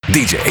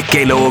DJ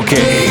que lo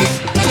que.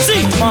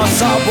 Sin más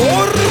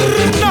sabor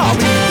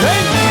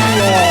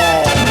navideño.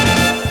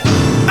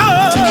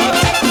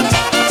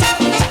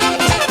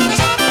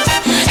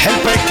 El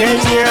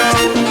pequeño.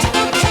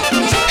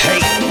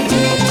 Hey.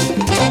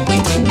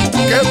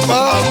 ¡Qué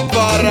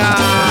pámpara!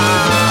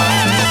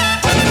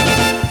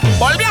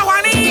 Volvió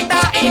Juanita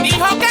y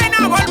dijo que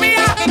no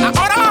volvía.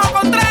 Ahora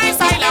con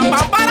trenza y la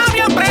pámpara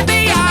bien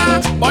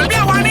prendía.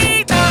 Volvió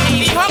Juanita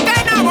y dijo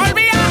que no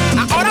volvía.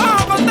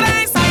 Ahora con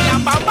trenza y la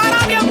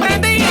pámpara bien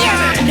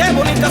prendía. ¡Qué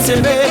bonita se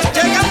ve!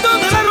 Llegando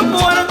del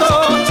aeropuerto,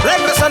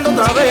 regresando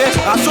otra vez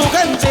a su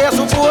gente, a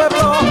su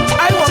pueblo.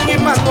 Ay, Juan y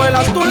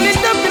Manuela, tu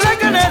linda piel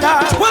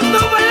canela. Cuando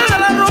vayan a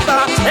la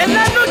ruta, en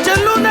la noche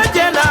luna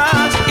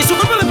llena. Y su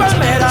copa de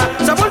palmera,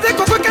 sabor de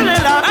coco y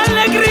canela.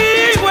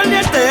 Alegría igual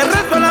diente,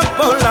 resbala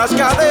por las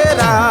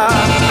caderas.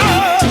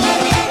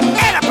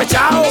 ¡Era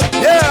pechao!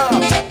 ¡Yeah!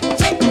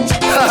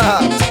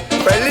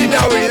 ¡Feliz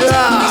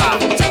Navidad!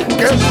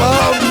 ¡Qué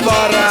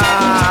pámpara!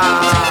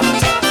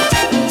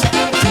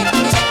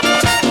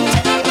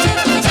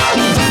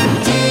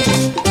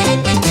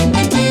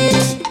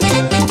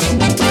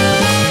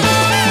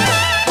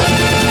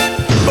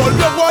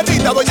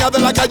 Doña de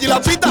la calle y la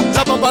pita,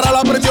 la pámpara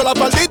la prendió la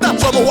faldita.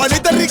 Como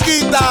Juanita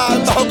riquita,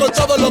 bajo con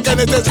todo lo que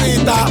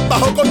necesita.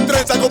 Bajo con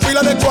trenza, con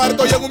pila de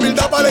cuarto y en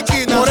humildad para la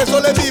esquina. Por eso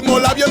le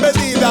dimos la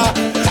bienvenida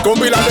con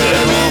pila de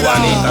bebida.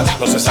 Juanita,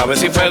 no se sabe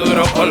si fue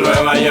duro por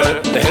Nueva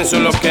York. Dejen su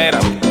loquera,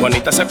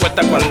 Juanita se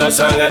acuesta cuando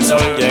sale el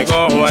sol.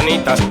 Llegó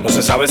Juanita, no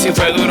se sabe si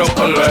fue duro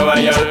por Nueva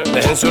York.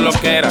 Dejen su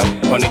loquera,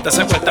 Juanita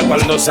se acuesta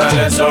cuando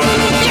sale el sol.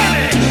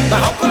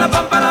 Bajó con la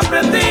pámpara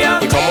prendida.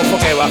 ¿Y cómo fue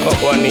que bajó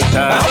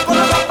Juanita? Bajó con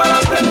la pámpara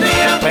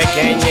prendida.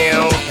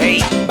 Pequeño,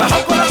 hey,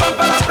 Bajó con la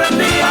pámpara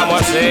prendida.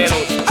 vamos a hacer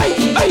un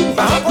Ay, ay,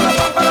 bajó con la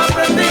pámpara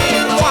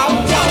prendida. Wow,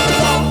 wow,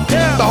 wow.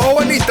 Yeah. Bajo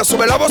bonita,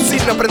 sube la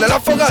bocina, prende la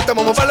fogata,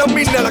 vamos para la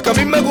mina, la que a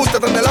mí me gusta,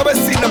 donde la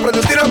vecina, prende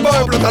un tirapo,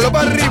 explótalo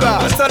para arriba.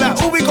 Hasta la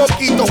ubico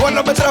quito,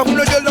 Juana me trajo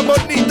uno yo lo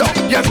bonito.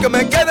 Y aunque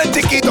me quede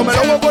chiquito, me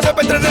lo voy a poner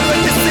para entrenar el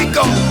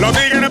 25. Los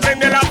tigres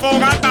prenden la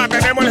fogata,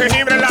 tenemos el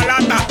jengibre en la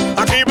lata.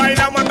 Aquí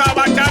bailamos hasta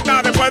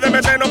bachata, después de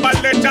meternos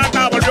par de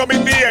chata. Volvió mi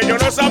tía, yo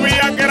no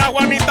sabía que era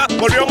Juanita.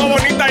 Volvió más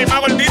bonita y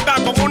más gordita,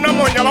 con una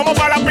moña, vamos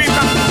para la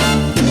pista.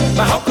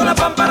 Bajó con la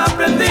pámpara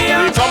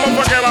prendida. ¿Y cómo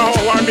fue que bajó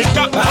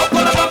Juanita? Bajó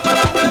con la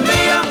pámpara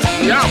prendida.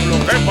 Diablo,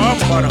 qué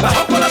pámpara.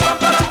 Bajó con la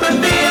pámpara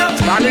prendida.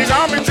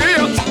 Calidad, mi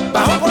tía.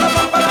 Bajó con la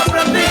pámpara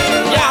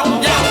prendida. Ya,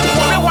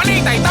 volvió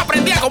Juanita y está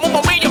prendida como un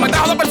bombillo. Me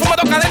trajo 2 perfumes,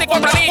 2 cadenas y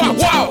 4 anillos.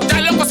 Wow, ya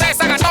el loco se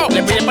desagantó.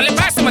 Le pide por el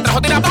precio y me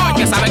trajo tirapón.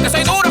 Que sabe que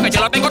soy duro, que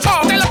yo lo tengo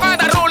todo. Que loco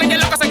anda ruling y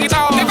el loco se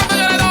quitó. Que cuando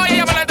yo le doy,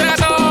 ella me lo entrega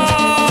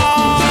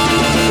todo.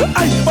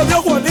 Ay,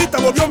 volvió Juanita,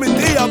 volvió mi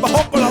tía.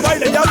 Bajó por la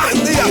baile ya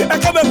prendía. Es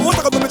que me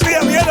gusta cuando mi tía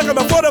viene, que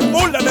me pone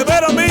full, la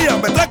nevera mía.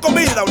 Me trae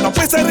comida, una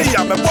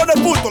pizzería, me pone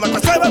punto, la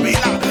clase de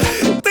bebida.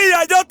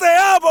 Tía, yo te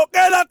amo,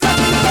 que la tengo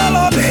todos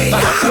los días.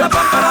 Bajó con la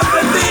pámpara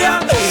prendida.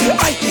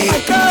 Ay,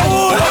 qué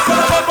duro. Bajó con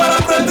la pámpara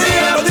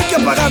prendida. No di que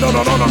apagar, no.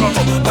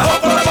 Bajó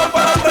con la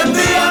pámpara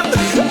prendida.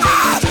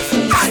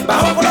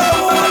 Bajó con la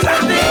pámpara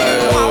prendida.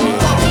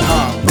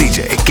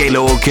 DJ que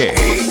lo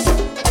que.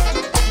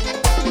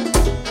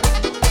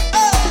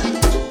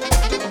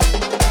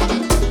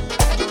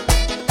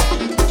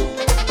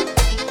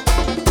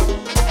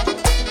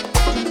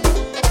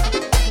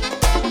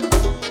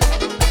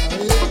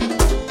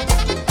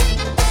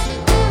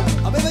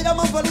 A mí me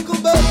llaman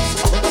Felicumbé,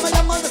 porque me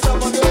llaman de esa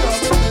manera.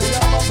 A mí me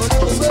llaman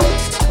Felicumbé,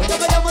 porque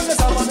me llaman de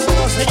esa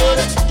manera.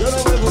 Señores, yo no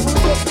bebo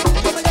mucho,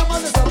 porque me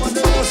llaman de esa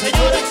manera.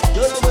 Señores,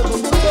 yo no bebo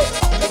mucho,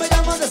 porque me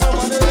llaman de esa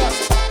manera.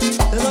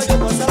 El año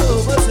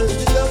pasado me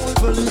sentía muy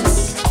feliz.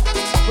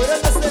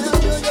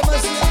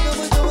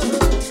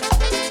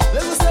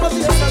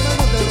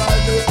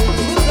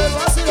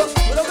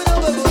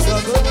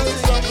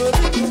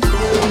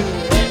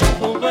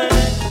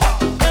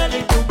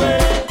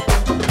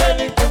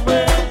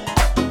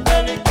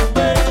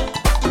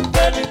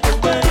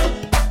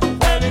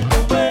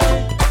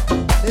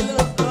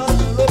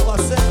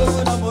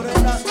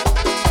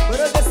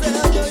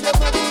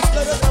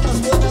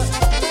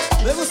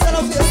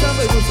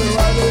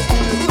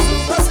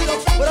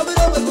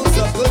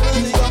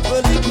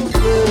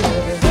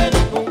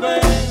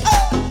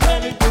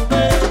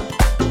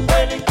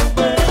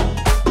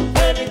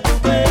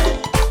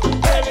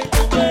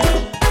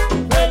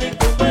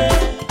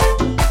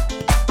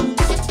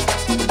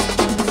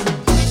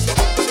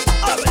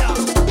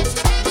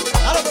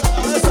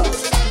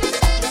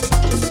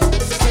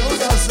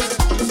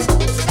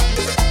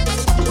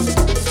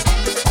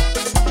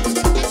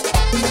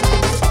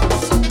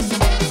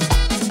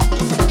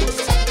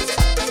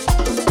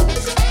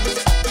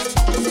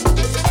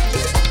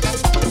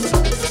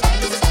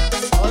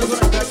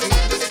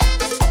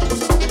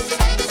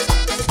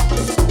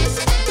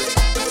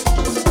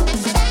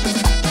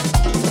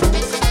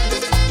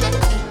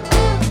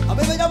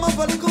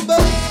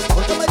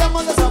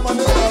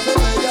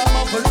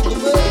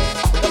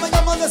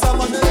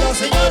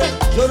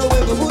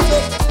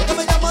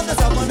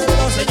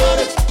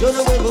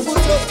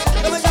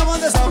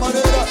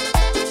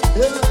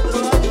 Y el otro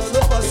año lo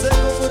pasé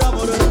con una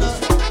morena.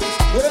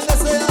 Pero en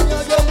ese año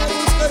yo me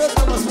buscaré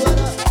otra más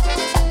buena.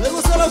 Me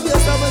gusta la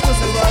fiesta, me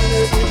gusta el baile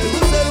y me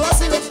gusta el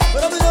vacilo.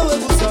 Pero a mí no me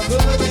gusta que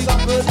me digan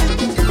feliz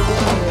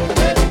cumpleaños.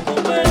 Feliz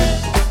cumpleaños,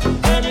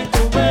 feliz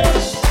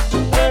cumpleaños,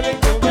 feliz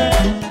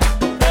cumpleaños,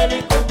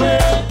 feliz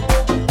cumpleaños,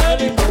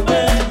 feliz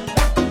cumpleaños,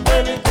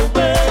 feliz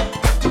cumpleaños.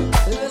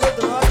 En el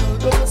otro año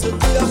yo me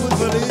sentía muy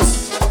feliz,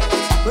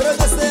 pero en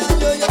este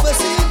año yo me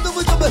siento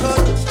mucho mejor.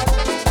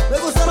 Me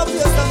gusta la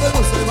fiesta, me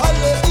gusta el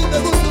baile y me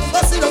gusta un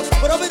vacilo.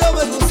 Pero a mí no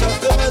me gusta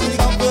que me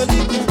digan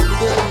feliz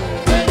cumpleaños.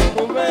 Feliz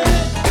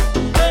cumpleaños,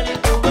 feliz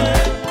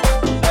cumpleaños,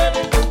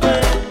 feliz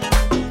cumpleaños,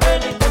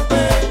 feliz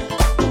cumpleaños,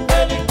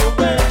 feliz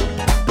cumpleaños,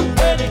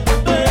 feliz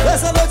cumpleaños.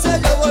 Esa noche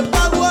yo voy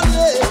pa'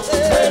 Guardia,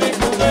 feliz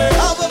cumpleaños,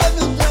 a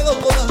beberme un trago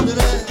con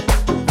Andrés.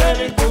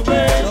 Feliz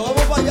cumpleaños, nos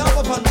vamos pa' allá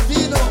pa'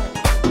 Fantino.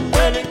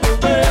 Feliz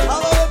cumpleaños, a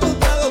beberme un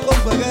trago con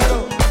Peguero.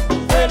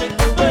 Feliz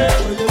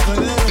cumpleaños, oye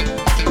Peguero,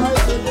 ay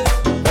Peguero.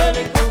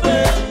 Feliz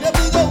cumpleaños, mi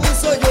amigo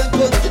Wilson yo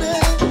encontré.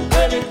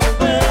 Feliz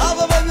cumpleaños, a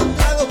beberme un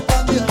trago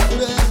pa' mi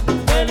Andrés.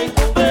 Feliz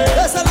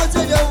cumpleaños, esa noche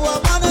yo voy a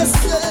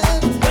amanecer.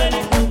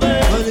 Feliz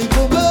cumpleaños, feliz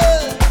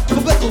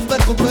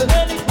cumpleaños,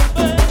 cumpleaños.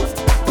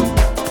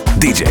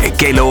 DJ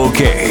que lo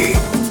que.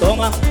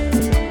 Toma,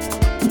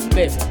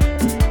 besa.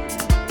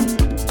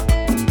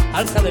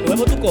 Alza de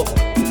nuevo tu copa,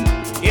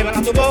 llévala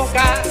a tu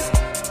boca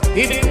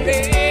y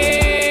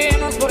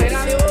brindemos por el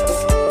adiós.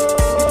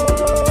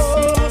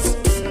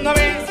 ¿No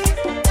ves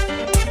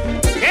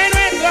que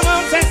nuestro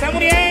amor se está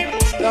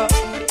muriendo?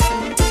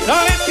 ¿No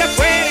ves que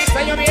afuera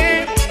está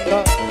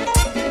lloviendo?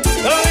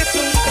 ¿No ves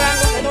un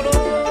trago de dolor?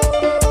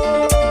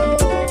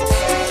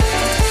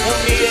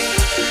 Sonríe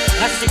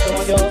así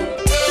como yo,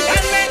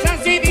 tal vez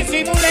así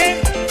disimulé,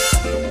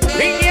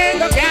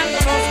 fingiendo que algo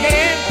nos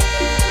queremos.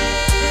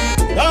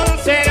 Todo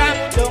será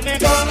mucho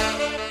mejor.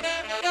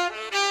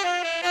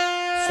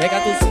 Seca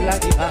tus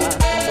lágrimas,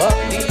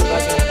 conmigo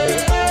llorando.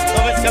 No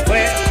ves que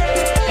afuera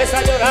está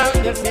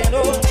llorando el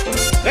cielo.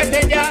 Vete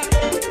ya,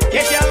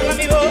 que se ahoga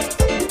mi voz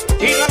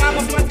y no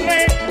hagamos más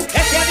cruel.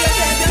 Ese adiós,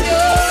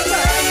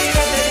 ay,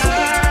 vete ya,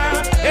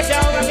 que se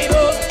ahoga mi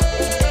voz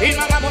y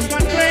no hagamos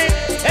más cruel.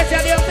 Ese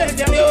adiós,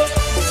 ese adiós.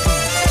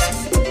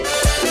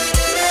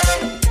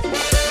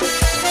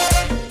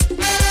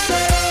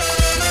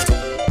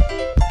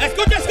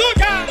 Escucha,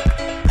 escucha.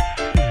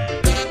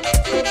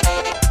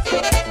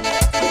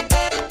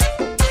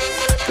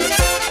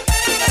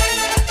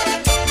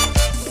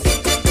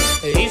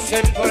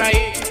 Dicen por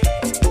ahí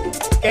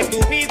que tu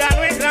vida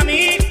no es la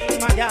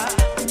misma ya,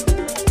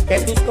 que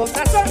tus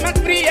cosas son más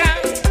frías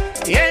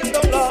y el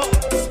dolor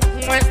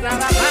no es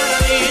nada para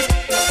mí.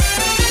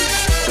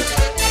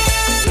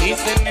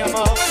 Dicen, mi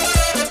amor,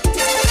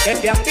 que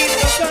te han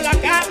visto sola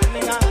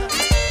caminar,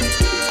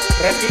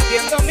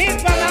 repitiendo mis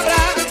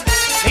palabras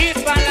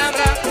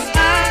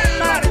al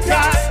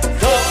marchar.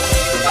 Son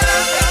mis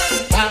palabras,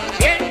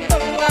 también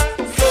todas,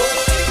 son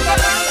mis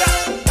palabras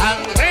al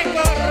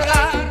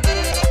recordar.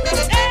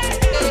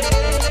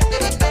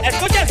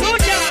 Escucha,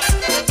 escucha.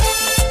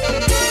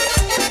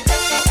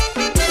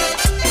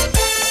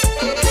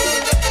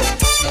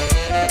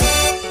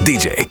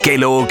 DJ que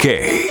lo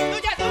que.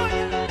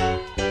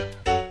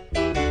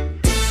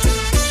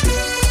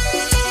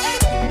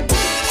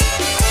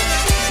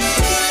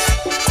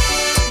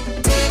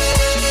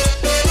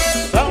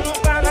 Solo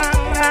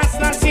palabras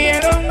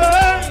nacieron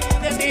hoy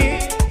de ti,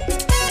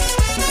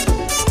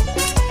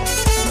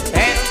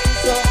 pero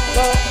tus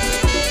ojos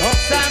no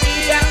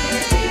sabían de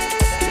ti.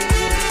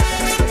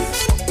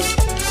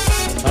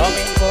 No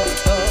me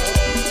importó,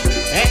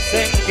 me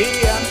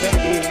sentía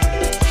feliz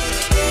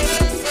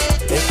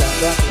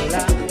estando a tu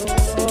lado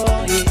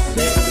y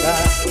cerca,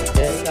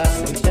 cerca,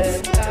 muy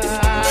cerca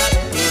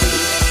de ti.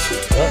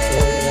 Yo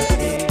soy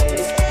así.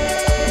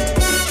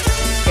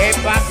 ¿Qué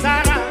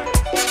pasará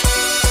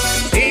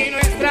si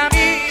nuestra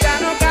vida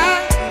no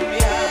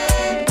cambia?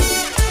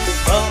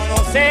 ¿Cómo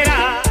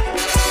será?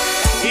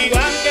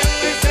 Igual que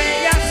una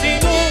estrella sin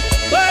luz.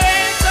 Por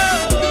eso,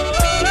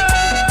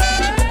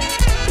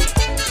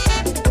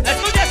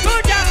 escucha,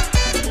 escucha.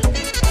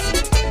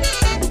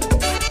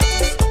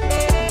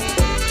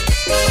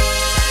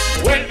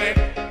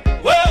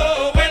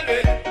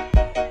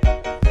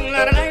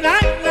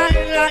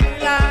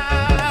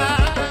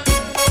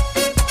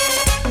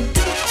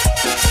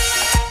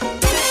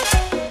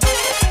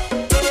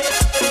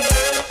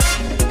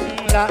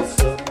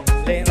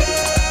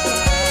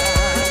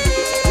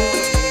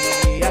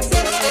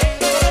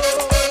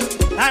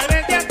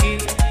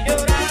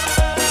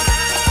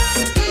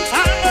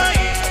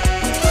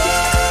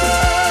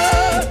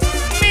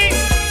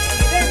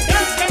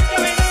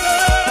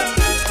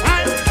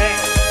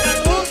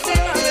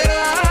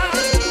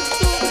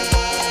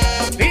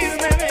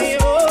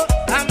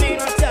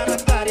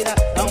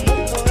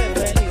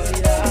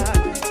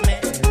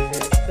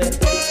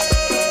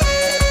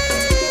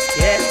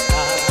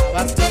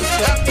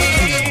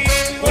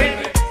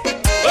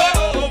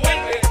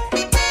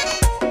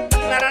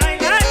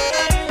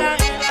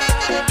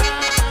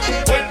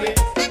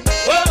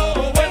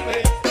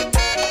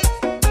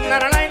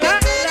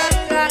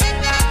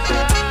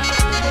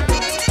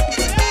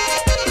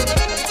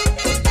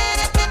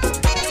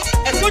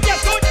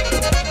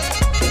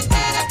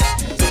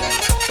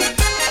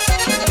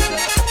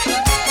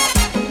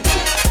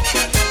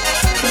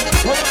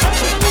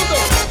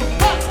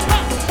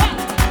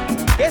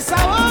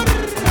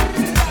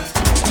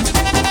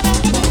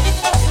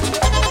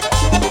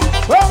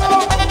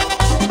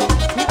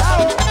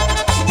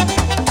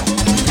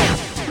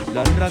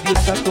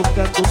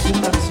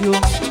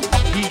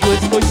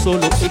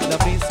 solo en la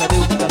mesa de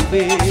un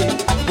café.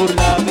 Por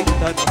la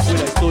ventana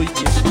afuera estoy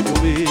viendo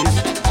llover,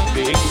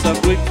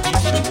 pensando en ti.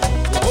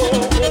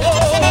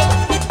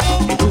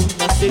 En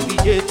una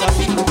servilleta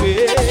dibujé,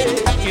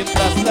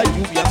 mientras la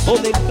lluvia no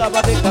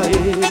dejaba de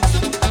caer,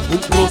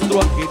 un rostro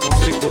ajeno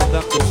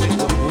recordándome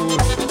tu amor,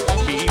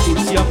 mi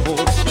dulce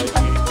amor.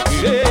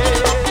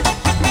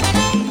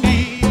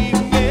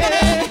 Dime,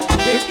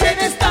 ¿en quién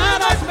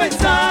estarás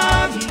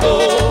pensando?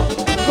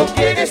 ¿Con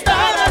quién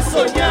estarás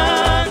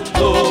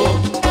soñando?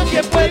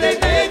 ¿Quién puede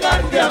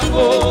negarte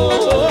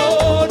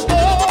amor?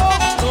 No,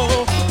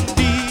 no,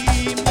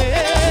 dime,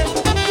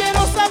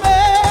 quiero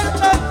saber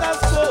tantas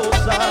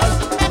cosas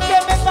que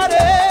me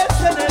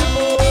parecen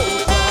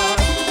hermosas.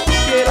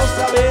 Quiero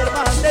saber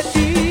más de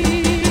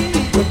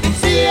ti. Yo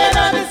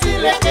quisiera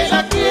decirle que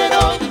la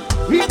quiero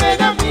y me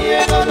da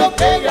miedo lo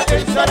que ella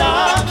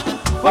pensará,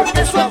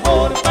 porque su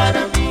amor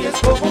para mí es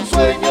como un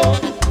sueño.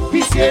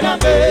 Quisiera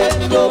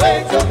verlo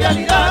hecho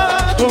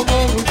realidad,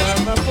 como una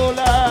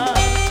amapola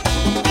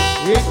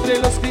entre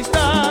los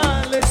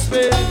cristales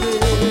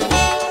verdes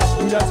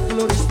y las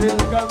flores del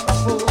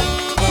campo,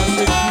 más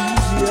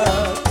envidia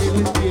que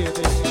le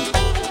tiene.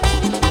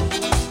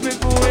 Me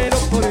muero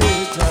por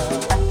ella,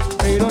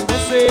 pero no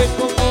sé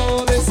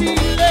cómo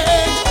decirle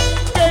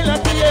que la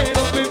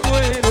quiero. Me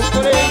muero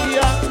por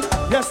ella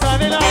y hasta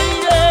en el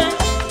aire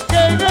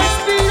que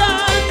respira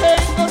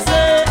tengo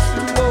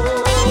celo.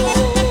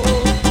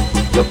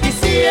 Yo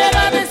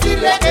quisiera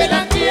decirle que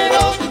la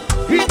quiero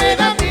y me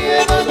da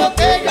miedo lo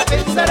que ella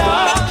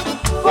pensará,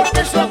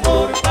 porque su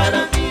amor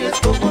para mí es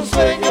como un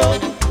sueño.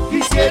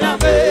 Quisiera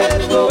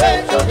verlo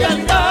hecho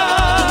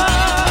realidad.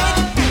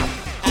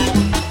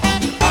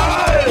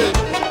 ¡Ay!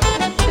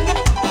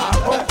 La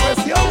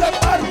confesión de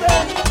parte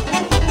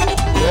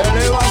de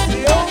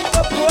elevación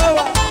de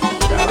prueba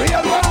de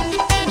Real One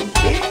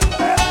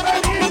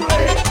indetenible.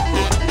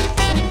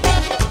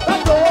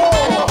 ¡Tanto!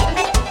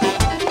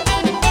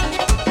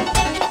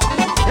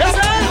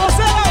 ¡Ese es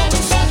José!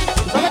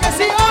 ¿Sabe que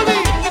sí,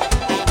 Olvi?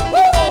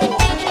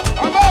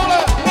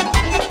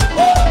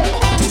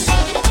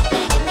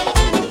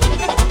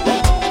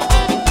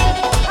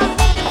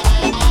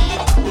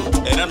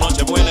 Era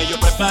Nochebuena y yo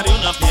preparé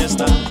una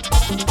fiesta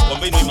con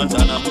vino y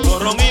manzana, mucho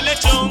ron y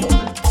lechón.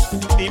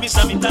 Y mis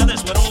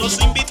amistades fueron los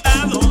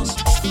invitados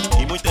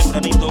y muy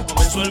tempranito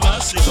comenzó el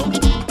vacilón.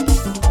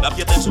 La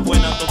fiesta en su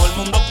buena, todo el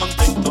mundo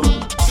contento,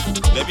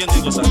 bebiendo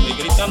y gozando y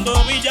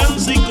gritando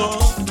villancico.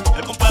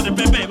 El compadre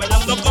Pepe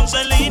bailando con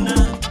Celina,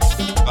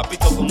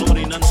 Papito con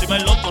Nuri, Nancy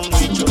bailó con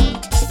Luicho.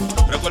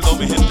 Recuerdo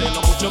mi gente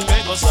lo mucho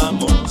que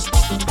gozamos,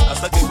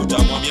 hasta que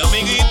escuchamos a mi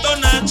amiguito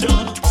Nacho,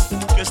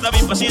 que estaba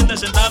impaciente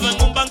sentado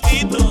en un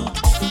banquito,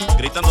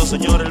 gritando: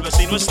 señor, el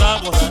vecino está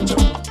borracho.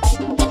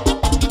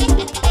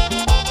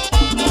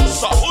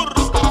 Sabor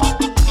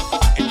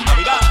en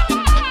Navidad.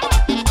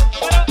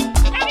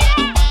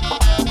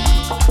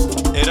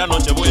 Era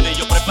Nochebuena y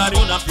yo preparé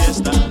una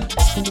fiesta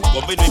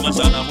con vino y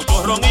manzana,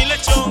 mucho ron y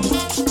lechón.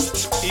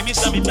 Y mis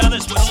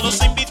amistades fueron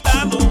los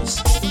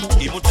invitados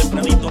y muy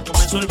tempranito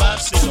comenzó el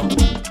vacilón.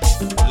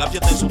 La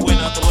fiesta en su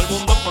buena, todo el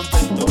mundo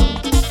contento,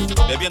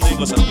 bebiendo y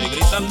gozando y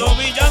gritando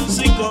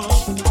villancico.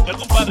 El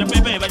compadre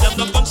Pepe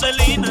bailando con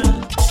Celina,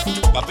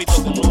 Papito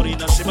con Nuri,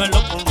 Nancy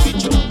bailó con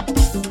Luicho.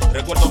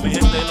 Recuerdo mi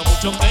gente lo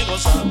mucho que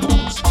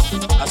gozamos,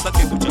 hasta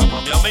que escuchamos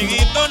a mi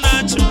amiguito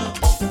Nacho,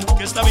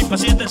 que estaba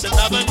impaciente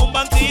sentado en un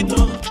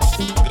banquito,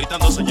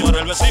 gritando: señor,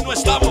 el vecino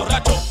está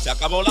borracho. Se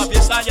acabó la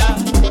fiesta ya,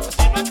 el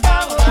vecino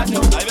está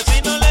borracho. Al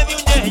vecino le di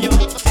un yello,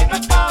 el vecino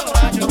está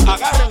borracho.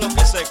 Agarren lo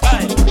que se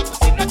cae, el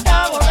vecino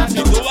está borracho.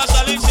 Si tú vas a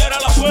salir, cierra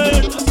la puerta,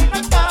 el vecino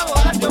está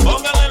borracho.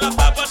 Póngale la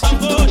tapa a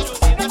sancocho, el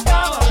vecino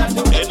está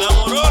borracho.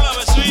 Enamoró a la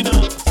vecina, el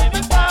vecino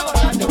está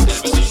borracho. El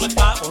vecino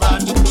está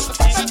borracho, el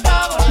vecino está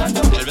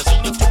borracho. El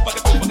vecino chupa que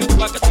chupa que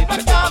chupa que chupa que chupa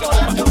que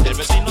chupa. El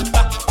vecino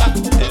está,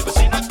 el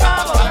vecino está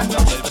borracho.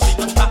 El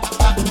vecino está,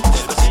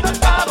 el vecino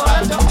está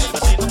borracho. El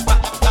vecino está,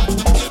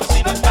 el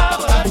vecino está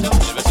borracho.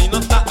 El vecino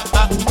está,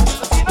 el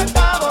vecino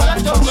está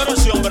borracho. Pero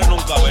ese hombre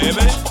nunca bebe. El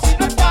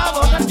vecino está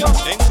borracho.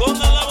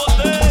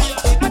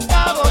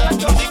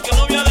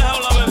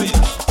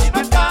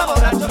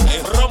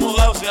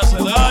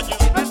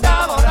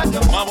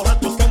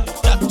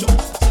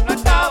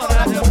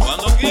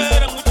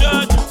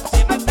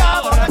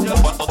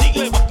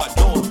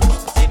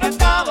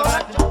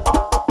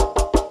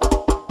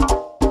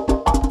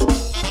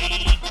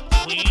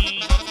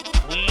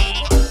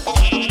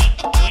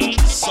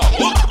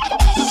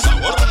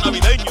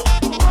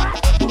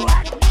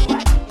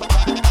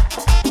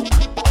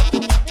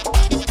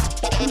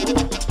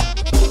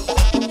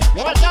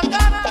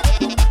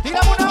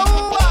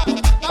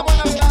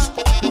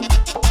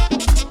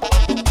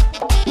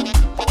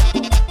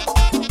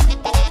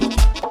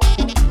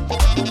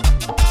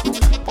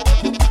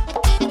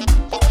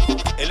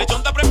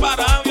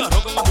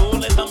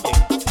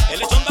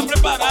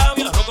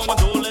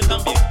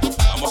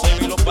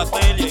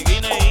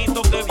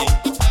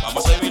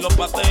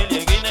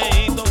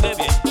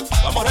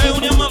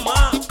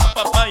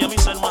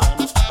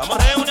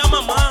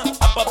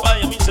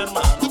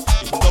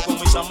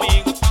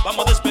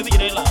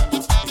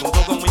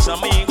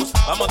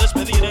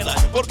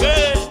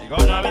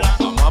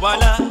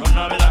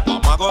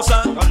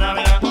 gozar, con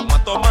Navidad, vamos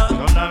a tomar,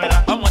 con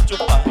Navidad, vamos a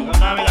chupar, con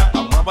Navidad,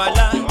 vamos a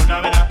bailar, con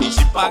Navidad, y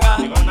sin pagar,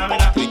 con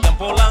Navidad, Cristian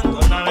Polanco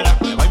con Navidad,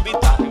 me va a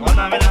invitar, con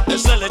Navidad,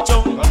 ese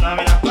lechón, con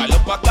Navidad, tráelo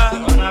pa' acá,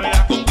 con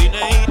Navidad, con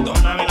guineíto,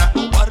 con Navidad,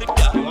 con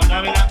barripiá, con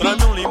Navidad,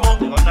 tráeme un limón,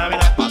 con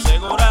Navidad, pa'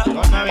 asegurar,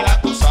 con Navidad,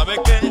 tú sabes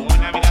que con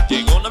Navidad,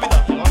 llegó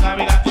Navidad, con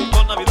Navidad,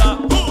 llegó Navidad,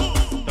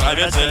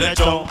 tráeme ese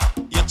lechón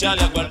y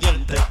échale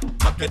aguardiente,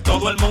 pa' que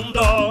todo el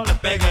mundo le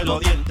pegue los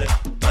dientes,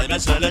 tráeme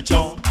ese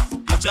lechón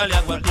y échale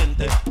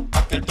aguardiente,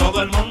 pa' que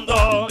todo el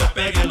mundo le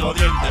pegue los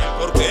dientes,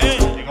 ¿por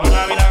qué? con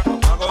Navidad,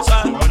 Vamos a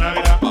gozar, con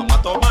Navidad, vamos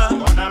a tomar,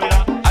 con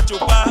Navidad, a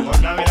chupar,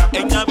 con Navidad,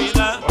 en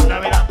Navidad, con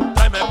Navidad,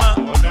 tráeme más,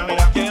 con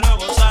Navidad, quiero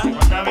gozar,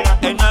 con Navidad,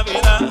 en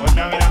Navidad, con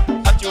Navidad,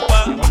 a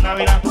chupar, con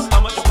Navidad,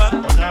 vamos a chupar,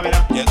 con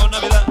Navidad, llegó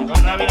Navidad,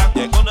 con Navidad,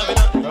 llegó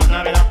Navidad, con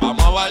Navidad,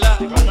 vamos a bailar,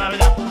 con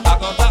Navidad, a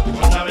gozar,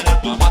 con Navidad,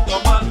 vamos a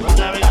tomar, con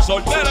Navidad,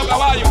 soltero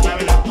caballo, con Navidad.